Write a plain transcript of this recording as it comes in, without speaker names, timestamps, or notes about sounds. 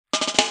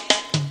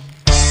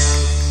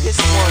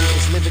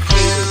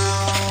dedicated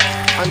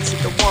unto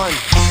the one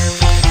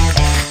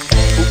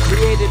who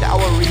created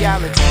our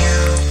reality,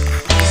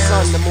 the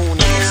sun, the moon, and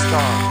the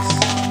stars.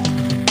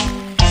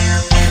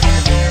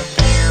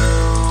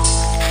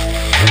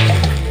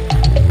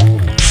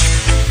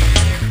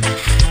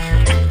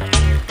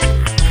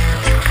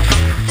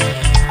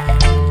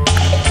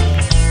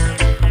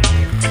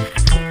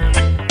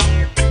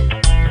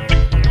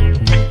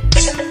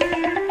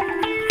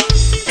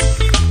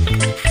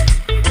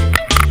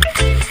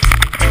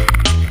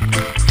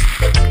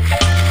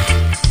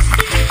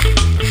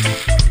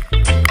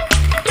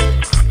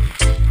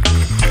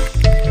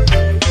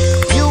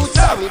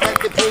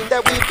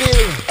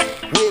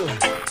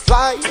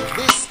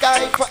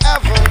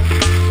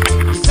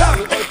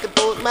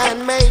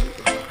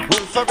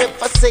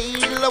 Forever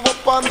sail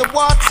up on the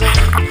water,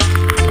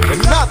 but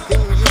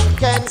nothing you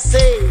can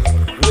say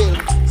will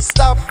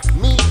stop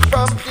me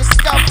from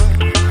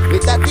discovering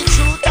that the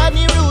truth and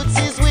the roots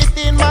is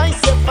within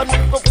myself, and we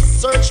will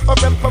search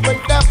forever and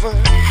ever.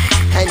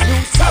 And you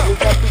tell me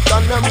that we're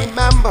gonna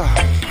remember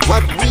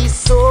what we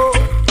saw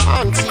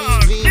on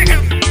TV.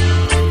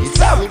 You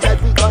tell me that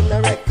we're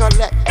gonna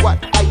recollect what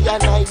I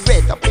and I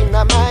read up in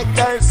a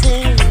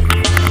magazine.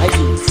 And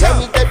you tell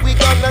me that we're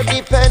gonna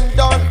depend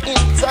on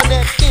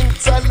internet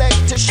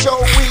intellect to show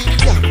we,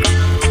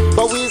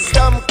 but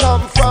wisdom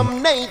come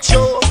from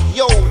nature.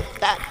 Yo,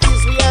 that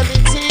is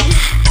reality.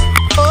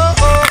 Oh,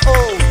 oh,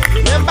 oh.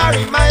 Remember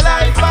in my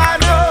life I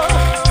know.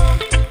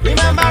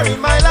 Remember in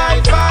my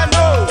life I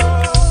know.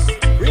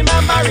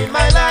 Remember in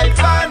my life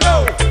I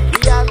know.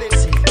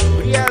 Reality,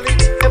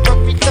 reality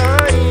every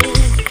time.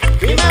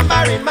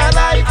 Remember in my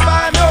life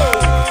I know.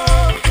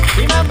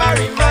 Remember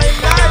in my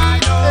life.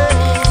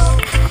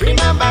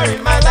 Remember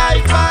in my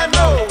life I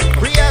know.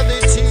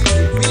 Reality,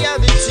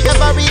 reality.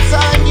 Every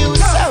time you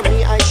tell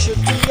me I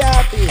should be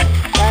happy,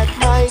 that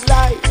my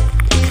life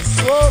is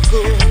so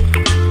good,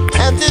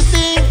 and the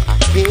thing I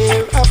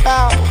care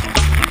about,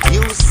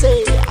 you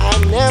say I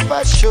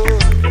never should.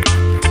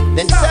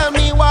 Then tell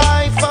me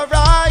why for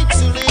I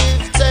to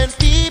live 10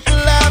 people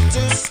have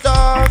to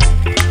starve.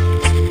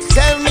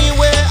 Tell me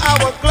where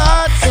our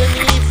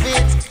gluttony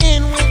fits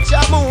in with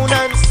your moon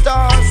and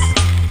stars.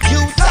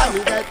 You tell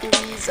me that the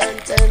reason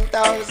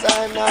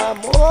 10,000 or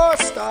more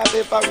starve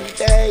every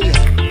day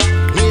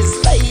is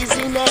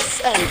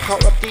laziness and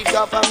corrupted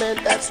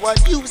government. That's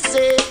what you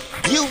say,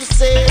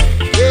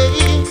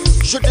 yeah.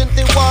 Shouldn't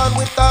the one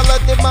with all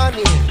of the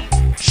money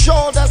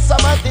shoulder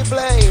some of the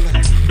blame?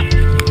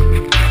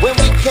 When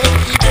we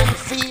can't even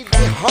feed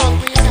the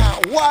hungry now,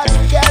 what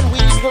can we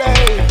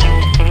claim?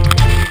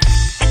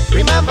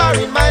 Remember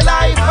in my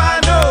life I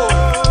know.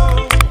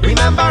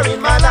 Remember in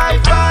my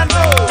life I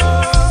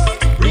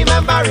know.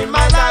 Remember in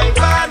my life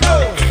I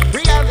know.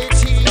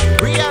 Reality,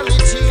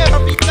 reality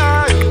every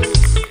time.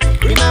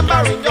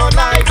 Remember in your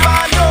life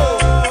I know.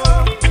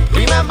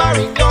 Remember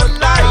in your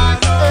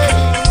life, hey.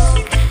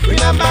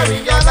 Remember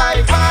in your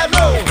life I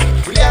know.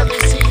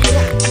 Reality,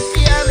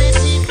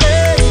 reality,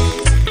 hey.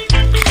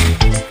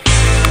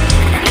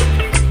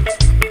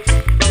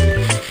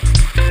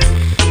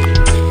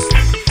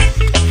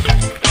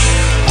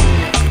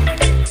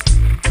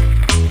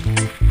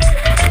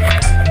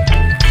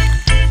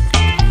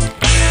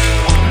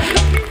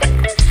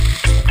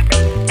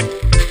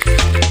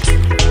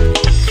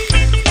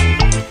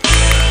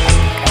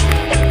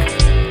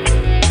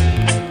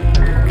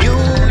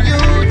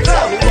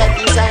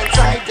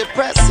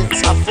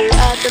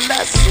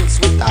 Adolescents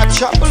with a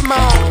troubled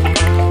mind,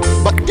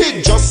 but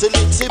dig just a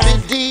little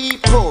bit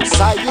deeper.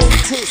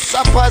 Scientists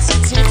are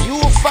positive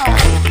you'll find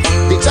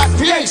the Jah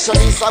creation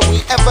is all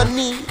we ever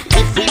need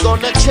if we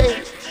gonna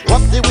change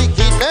what the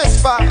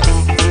wickedness find.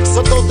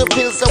 So throw the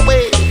pills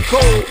away,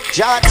 cold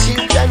Jah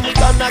children, we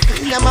gonna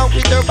clean them out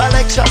with herbal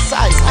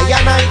exercise. I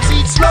and I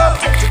teach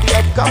love to the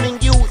upcoming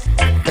youth,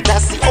 but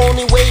that's the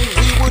only way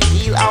we would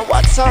heal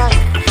our time.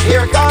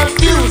 They're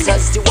confused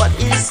as to what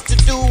is to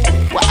do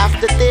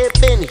after they've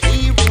been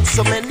hearing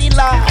so many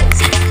lies.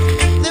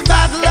 The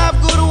battle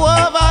of good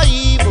over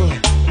evil,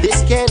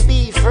 this can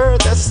be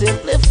further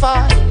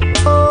simplified.